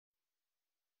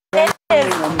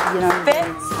It's Fit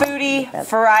Foodie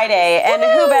Friday, and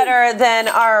who better than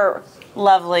our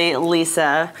lovely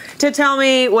Lisa to tell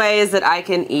me ways that I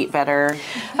can eat better.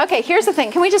 Okay, here's the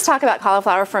thing. Can we just talk about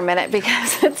cauliflower for a minute?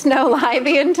 Because it's no lie,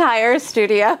 the entire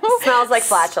studio Smells like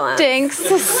flatulence. Stinks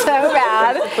so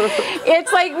bad.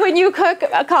 It's like when you cook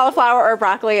a cauliflower or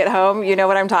broccoli at home, you know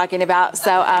what I'm talking about.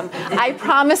 So I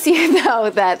promise you, though,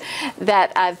 that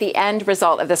the end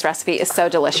result of this recipe is so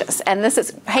delicious. And this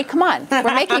is, hey, come on.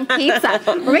 We're making pizza.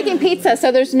 We're making pizza,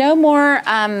 so there's no more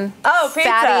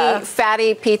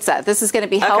fatty pizza. This is going to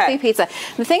be healthy pizza.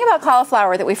 The thing about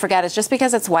cauliflower that we forget is just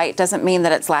because it's white doesn't mean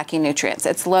that it's lacking nutrients.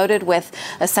 It's loaded with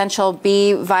essential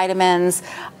B vitamins,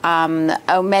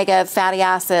 omega fatty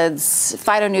acids,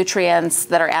 phytonutrients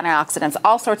that are antioxidants,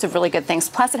 all sorts of really good things.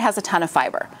 Plus, it has a ton of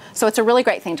fiber. So it's a really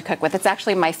great thing to cook with. It's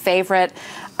actually my favorite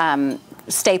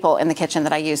staple in the kitchen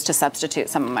that I use to substitute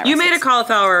some of my recipes. You made a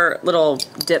cauliflower little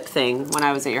dip thing when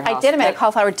I was at your house. I did. I made a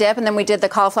cauliflower dip, and then we did the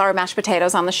cauliflower mashed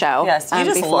potatoes on the show. Yes, you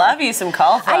just love you some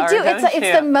cauliflower. I do.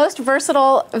 It's the most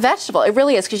versatile vegetable. It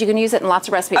really is, because you can use it in lots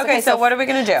of recipes. Okay, so what are we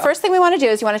going to do? First thing we want to do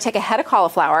is you want to take a head of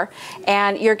cauliflower,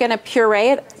 and you're going to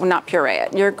puree it. Well, not puree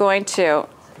it. You're going to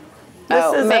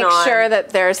make sure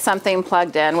that there's something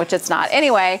plugged in, which it's not.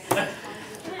 Anyway,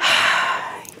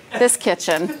 this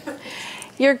kitchen.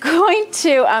 You're going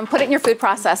to put it in your food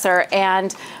processor,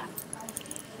 and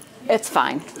it's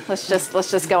fine. Let's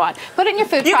just go on. Put it in your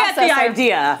food processor. You get the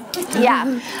idea.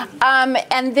 Yeah.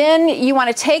 And then you want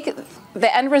to take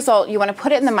the end result. You want to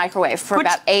put it in the microwave for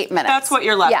about 8 minutes. That's what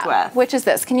you're left with. Which is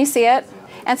this. Can you see it?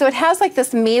 And so it has like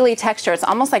this mealy texture. It's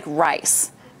almost like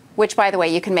rice. Which, by the way,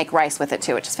 you can make rice with it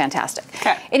too, which is fantastic.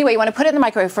 Okay. Anyway, you want to put it in the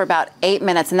microwave for about 8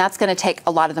 minutes, and that's going to take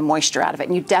a lot of the moisture out of it.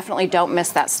 And you definitely don't miss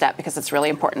that step because it's really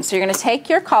important. So you're going to take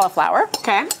your cauliflower.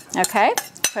 Okay. Okay.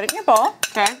 Put it in your bowl.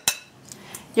 Okay.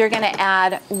 You're going to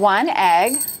add 1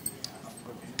 egg.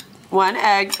 1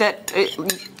 egg that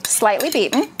slightly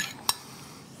beaten.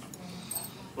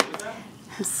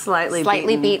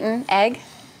 Slightly beaten egg.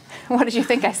 What did you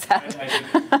think I said?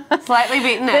 Slightly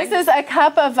beaten egg. This is a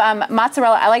cup of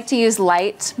mozzarella. I like to use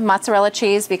light mozzarella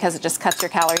cheese because it just cuts your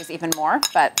calories even more.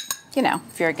 But, you know,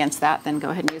 if you're against that, then go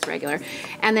ahead and use regular.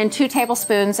 And then 2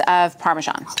 tablespoons of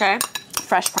Parmesan. Okay.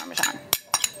 Fresh Parmesan.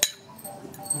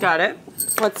 Got it.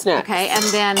 What's next? Okay, and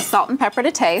then salt and pepper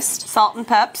to taste. Salt and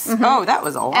peps. Mm-hmm. Oh, that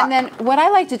was a lot. And then what I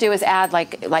like to do is add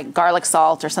like garlic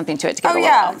salt or something to it to give it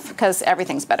a little, because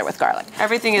everything's better with garlic.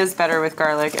 Everything is better with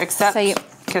garlic, except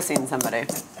kissing somebody.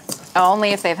 Only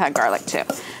if they've had garlic too.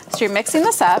 So you're mixing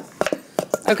this up.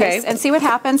 Okay. And see what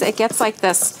happens? It gets like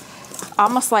this,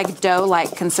 almost like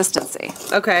dough-like consistency.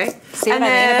 Okay. See what I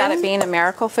mean about it being a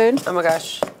miracle food? Oh my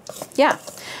gosh. Yeah.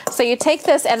 So you take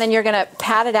this and then you're going to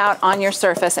pat it out on your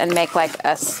surface and make like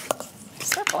a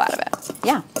circle out of it.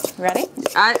 Yeah. Ready?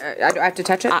 I have to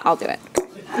touch it? I'll do it.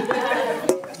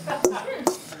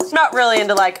 I'm not really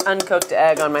into like uncooked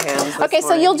egg on my hands. Okay,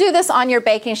 so you'll do this on your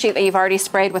baking sheet that you've already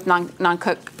sprayed with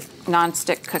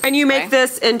non-stick cooking. And you make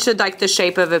this into like the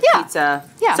shape of a pizza.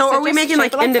 Yeah. So are we making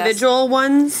like individual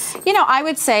ones? You know, I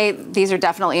would say these are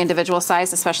definitely individual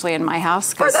size, especially in my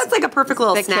house. Or that's like a perfect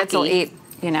little snacky. The kids will eat,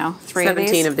 you know,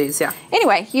 17 of these, yeah.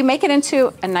 Anyway, you make it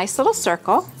into a nice little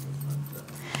circle.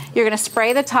 You're going to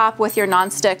spray the top with your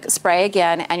nonstick spray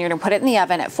again, and you're going to put it in the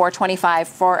oven at 425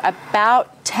 for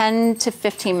about 10 to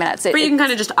 15 minutes. But you can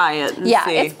kind of just eye it and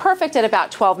see. It's perfect at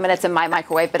about 12 minutes in my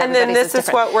microwave, but and then this is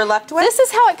what we're left with? This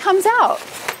is how it comes out.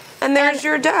 And there's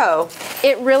your dough.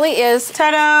 It really is.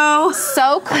 Ta-da!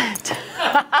 So good.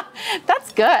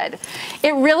 That's good.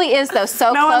 It really is, though,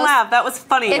 so close. No one laughed. That was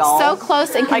funny, y'all. It's so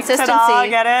close in consistency. Like, ta-da,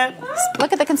 get it?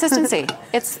 Look at the consistency.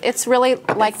 It's really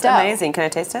like dough. Amazing. Can I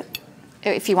taste it?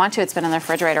 If you want to, it's been in the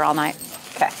refrigerator all night.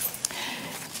 Okay.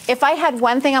 If I had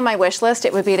one thing on my wish list,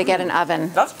 it would be to get an oven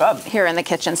That's good. here in the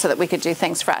kitchen so that we could do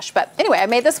things fresh. But anyway, I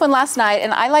made this one last night,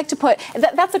 and I like to put,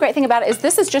 that's the great thing about it, is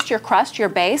this is just your crust, your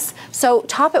base, so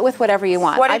top it with whatever you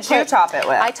want. What did you top it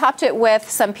with? I topped it with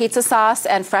some pizza sauce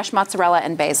and fresh mozzarella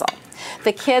and basil.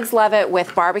 The kids love it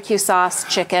with barbecue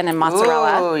sauce, chicken, and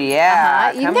mozzarella. Oh,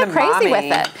 yeah. You can get crazy with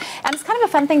it. And it's kind of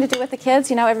a fun thing to do with the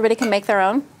kids. You know, everybody can make their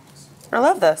own. I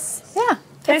love this. Yeah.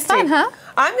 It's fun, huh?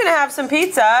 I'm going to have some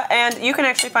pizza, and you can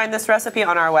actually find this recipe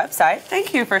on our website.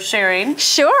 Thank you for sharing.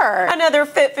 Sure. Another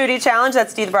Fit Foodie Challenge.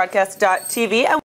 That's dthebroadcast.tv.